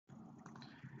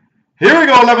Here we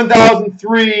go,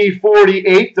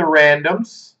 11,348, the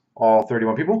randoms. All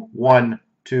 31 people. 1,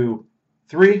 2,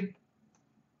 3.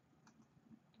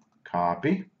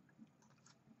 Copy.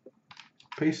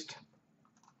 Paste.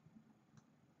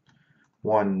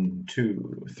 1,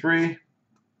 2, 3.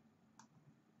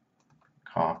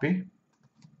 Copy.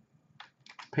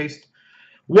 Paste.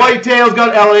 Whitetail's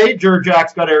got LA.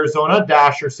 Jerjack's got Arizona.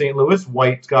 Dasher, St. Louis.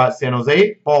 White's got San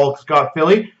Jose. Bulk's got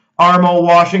Philly. Armo,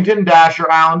 Washington. Dasher,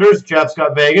 Islanders. Jeff's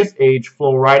got Vegas. Age,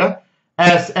 Florida.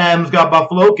 SM's got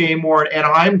Buffalo. Game Warren,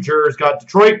 Anaheim. Jur's got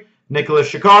Detroit. Nicholas,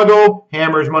 Chicago.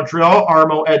 Hammers, Montreal.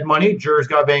 Armo, Ed Money. Jur's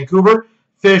got Vancouver.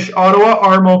 Fish, Ottawa.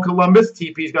 Armo, Columbus.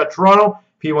 TP's got Toronto.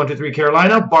 P123,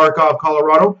 Carolina. Barkov,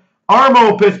 Colorado.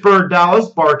 Armo, Pittsburgh,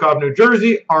 Dallas. Barkov, New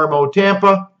Jersey. Armo,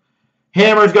 Tampa.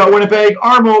 Hammer's got Winnipeg.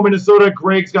 Armo, Minnesota.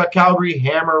 Greg's got Calgary.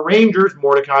 Hammer, Rangers.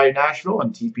 Mordecai, Nashville.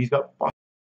 And TP's got Boston.